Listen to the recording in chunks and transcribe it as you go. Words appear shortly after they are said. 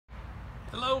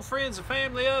Hello friends and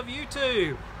family of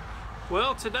YouTube.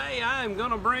 Well, today I am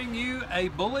going to bring you a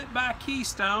bullet by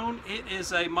Keystone. It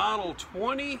is a model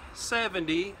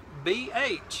 2070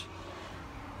 BH.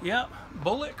 Yep,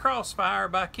 bullet crossfire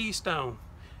by Keystone.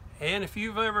 And if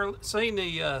you've ever seen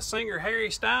the singer Harry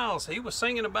Styles, he was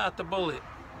singing about the bullet.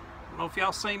 I don't know if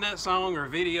y'all seen that song or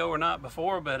video or not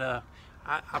before, but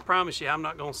I promise you I'm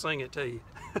not going to sing it to you.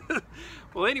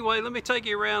 Well, anyway, let me take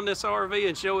you around this RV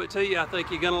and show it to you. I think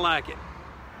you're going to like it.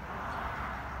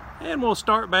 And we'll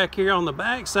start back here on the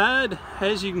back side.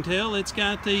 As you can tell, it's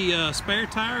got the spare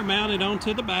tire mounted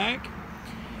onto the back.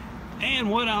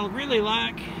 And what I really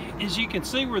like is you can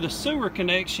see where the sewer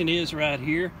connection is right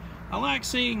here. I like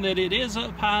seeing that it is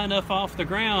up high enough off the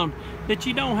ground that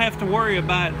you don't have to worry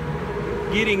about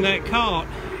getting that caught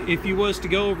if you was to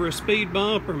go over a speed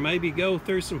bump or maybe go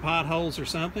through some potholes or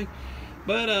something.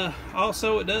 But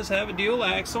also it does have a dual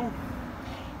axle.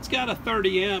 It's got a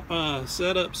 30 amp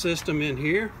setup system in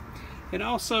here. It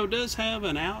also does have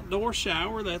an outdoor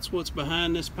shower. That's what's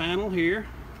behind this panel here.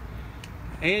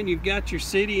 And you've got your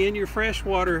city and your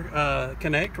freshwater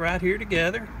connect right here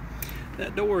together.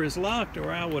 That door is locked,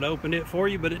 or I would open it for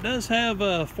you, but it does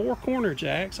have 4 corner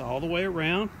jacks all the way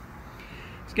around.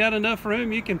 It's got enough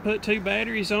room. You can put 2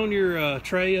 batteries on your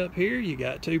tray up here. You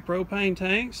got 2 propane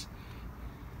tanks.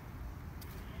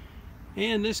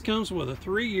 And this comes with a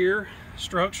 3-year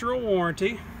structural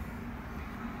warranty.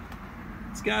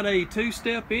 It's got a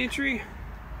 2-step entry,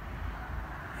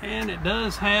 and it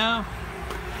does have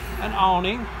an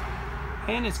awning,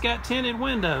 and it's got tinted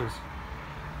windows.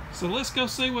 So let's go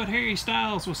see what Harry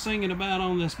Styles was singing about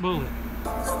on this bullet.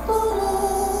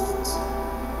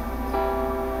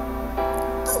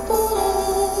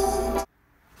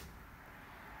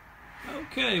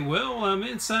 Okay, well, I'm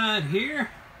inside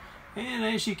here. And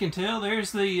as you can tell,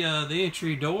 there's the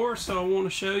entry door, so I want to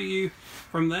show you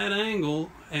from that angle.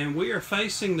 And we are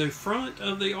facing the front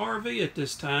of the RV at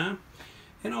this time.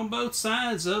 And on both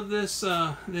sides of this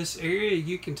this area,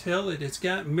 you can tell that it's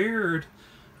got mirrored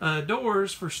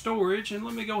doors for storage. And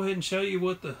let me go ahead and show you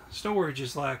what the storage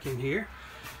is like in here.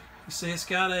 You see it's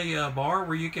got a bar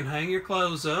where you can hang your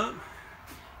clothes up.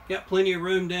 Got plenty of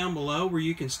room down below where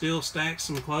you can still stack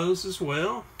some clothes as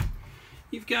well.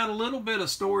 You've got a little bit of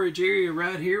storage area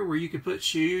right here where you can put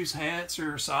shoes, hats,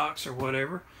 or socks or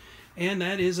whatever. And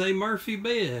that is a Murphy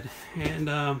bed. And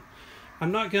I'm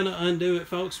not going to undo it,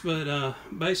 folks, but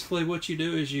basically what you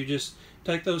do is you just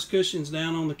take those cushions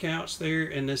down on the couch there,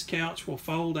 and this couch will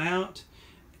fold out,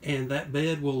 and that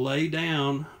bed will lay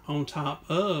down on top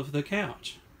of the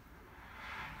couch.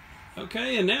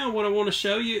 Okay, and now what I want to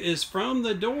show you is from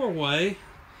the doorway,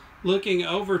 looking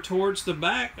over towards the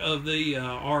back of the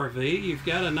RV, you've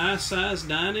got a nice sized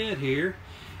dinette here.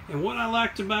 And what I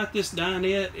liked about this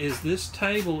dinette is this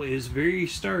table is very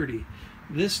sturdy.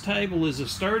 This table is the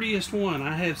sturdiest one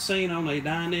I have seen on a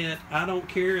dinette. I don't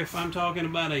care if I'm talking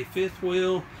about a 5th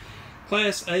wheel,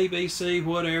 class A, B, C,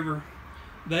 whatever.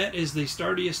 That is the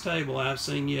sturdiest table I've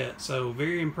seen yet. So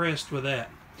very impressed with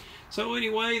that. So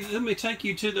anyway, let me take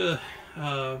you to the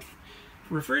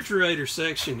refrigerator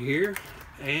section here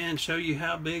and show you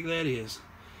how big that is.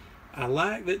 I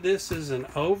like that this is an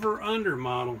over-under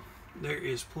model. There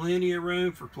is plenty of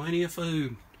room for plenty of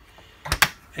food.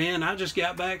 And I just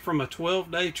got back from a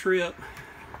 12-day trip,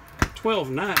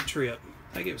 12-night trip.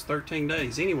 I think it was 13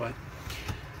 days. Anyway,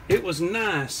 it was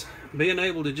nice being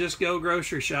able to just go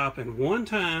grocery shopping one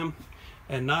time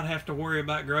and not have to worry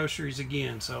about groceries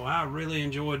again. So I really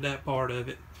enjoyed that part of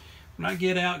it. When I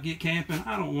get out, get camping,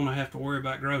 I don't want to have to worry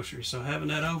about groceries. So having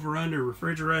that over-under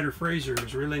refrigerator freezer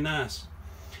is really nice.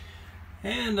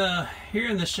 And here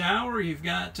in the shower, you've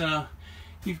got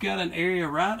an area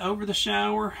right over the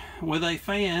shower with a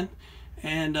fan.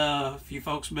 And if you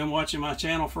folks have been watching my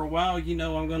channel for a while, you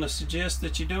know I'm going to suggest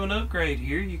that you do an upgrade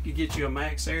here. You could get you a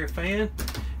Max Air fan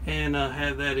and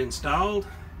have that installed.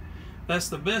 That's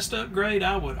the best upgrade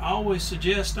I would always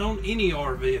suggest on any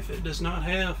RV. If it does not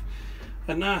have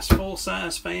a nice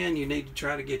full-size fan, you need to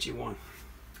try to get you one.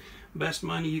 Best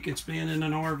money you can spend in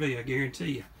an RV, I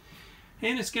guarantee you.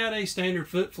 And it's got a standard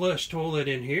foot flush toilet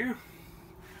in here.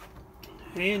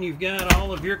 And you've got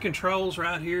all of your controls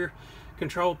right here.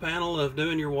 Control panel of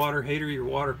doing your water heater, your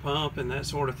water pump, and that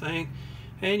sort of thing.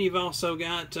 And you've also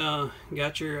got your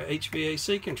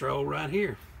HVAC control right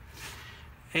here.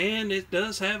 And it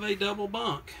does have a double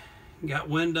bunk. Got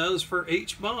windows for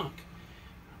each bunk.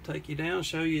 I'll take you down,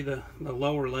 show you the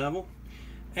lower level.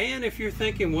 And if you're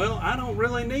thinking, well, I don't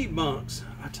really need bunks,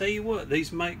 I tell you what,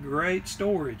 these make great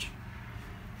storage.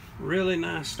 Really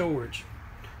nice storage.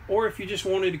 Or if you just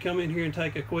wanted to come in here and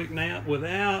take a quick nap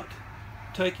without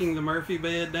taking the Murphy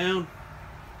bed down,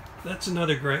 That's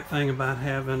another great thing about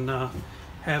having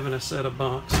having a set of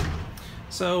bunks.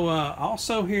 So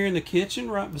also here in the kitchen,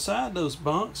 right beside those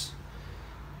bunks,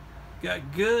 got a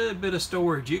good bit of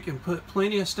storage. You can put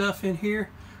plenty of stuff in here,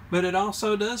 but it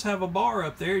also does have a bar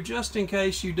up there just in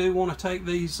case you do want to take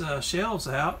these shelves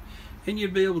out, and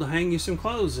you'd be able to hang you some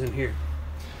clothes in here.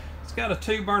 It's got a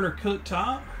 2-burner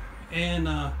cooktop and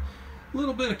a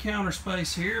little bit of counter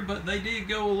space here, but they did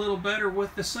go a little better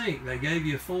with the sink. They gave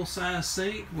you a full-size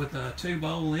sink with a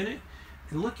 2-bowl in it.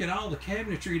 And look at all the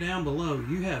cabinetry down below.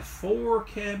 You have 4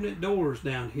 cabinet doors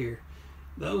down here.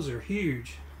 Those are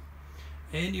huge.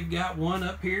 And you've got one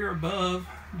up here above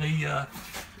the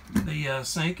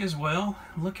sink as well.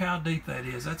 Look how deep that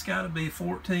is. That's got to be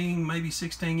 14, maybe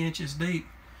 16 inches deep.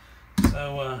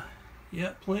 So,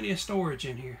 yeah, plenty of storage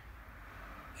in here.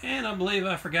 And I believe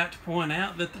I forgot to point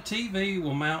out that the TV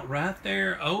will mount right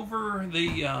there over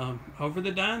the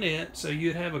dinette, so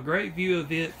you'd have a great view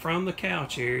of it from the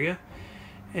couch area.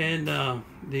 And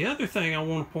the other thing I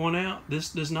want to point out, this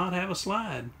does not have a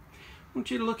slide. I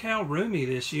want you to look how roomy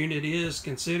this unit is,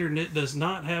 considering it does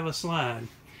not have a slide.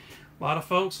 A lot of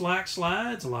folks like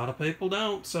slides, a lot of people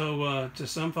don't. So to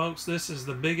some folks, this is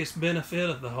the biggest benefit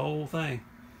of the whole thing.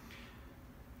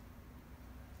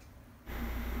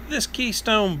 This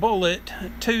Keystone Bullet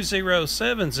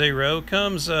 2070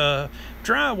 comes a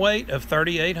dry weight of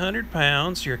 3,800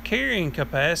 pounds. Your carrying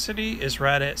capacity is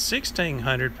right at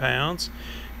 1,600 pounds.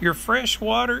 Your fresh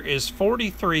water is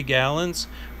 43 gallons.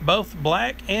 Both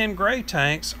black and gray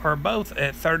tanks are both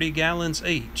at 30 gallons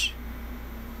each.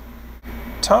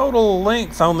 Total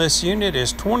length on this unit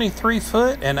is 23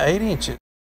 foot and 8 inches.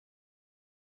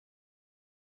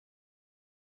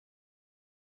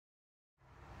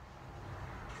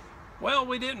 Well,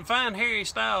 we didn't find Harry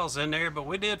Styles in there, but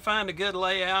we did find a good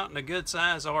layout and a good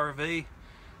size RV.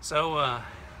 So,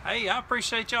 hey, I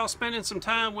appreciate y'all spending some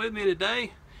time with me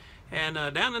today. And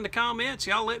down in the comments,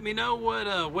 y'all let me know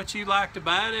what you liked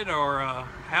about it, or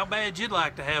how bad you'd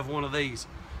like to have one of these.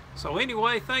 So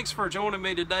anyway, thanks for joining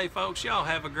me today, folks. Y'all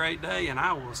have a great day, and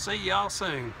I will see y'all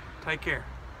soon. Take care.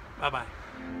 Bye-bye.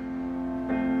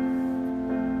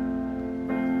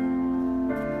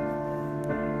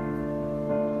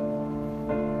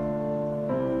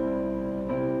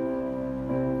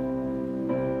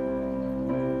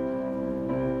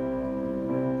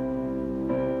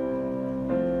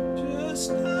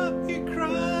 Stop your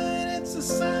crying, it's a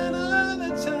sign.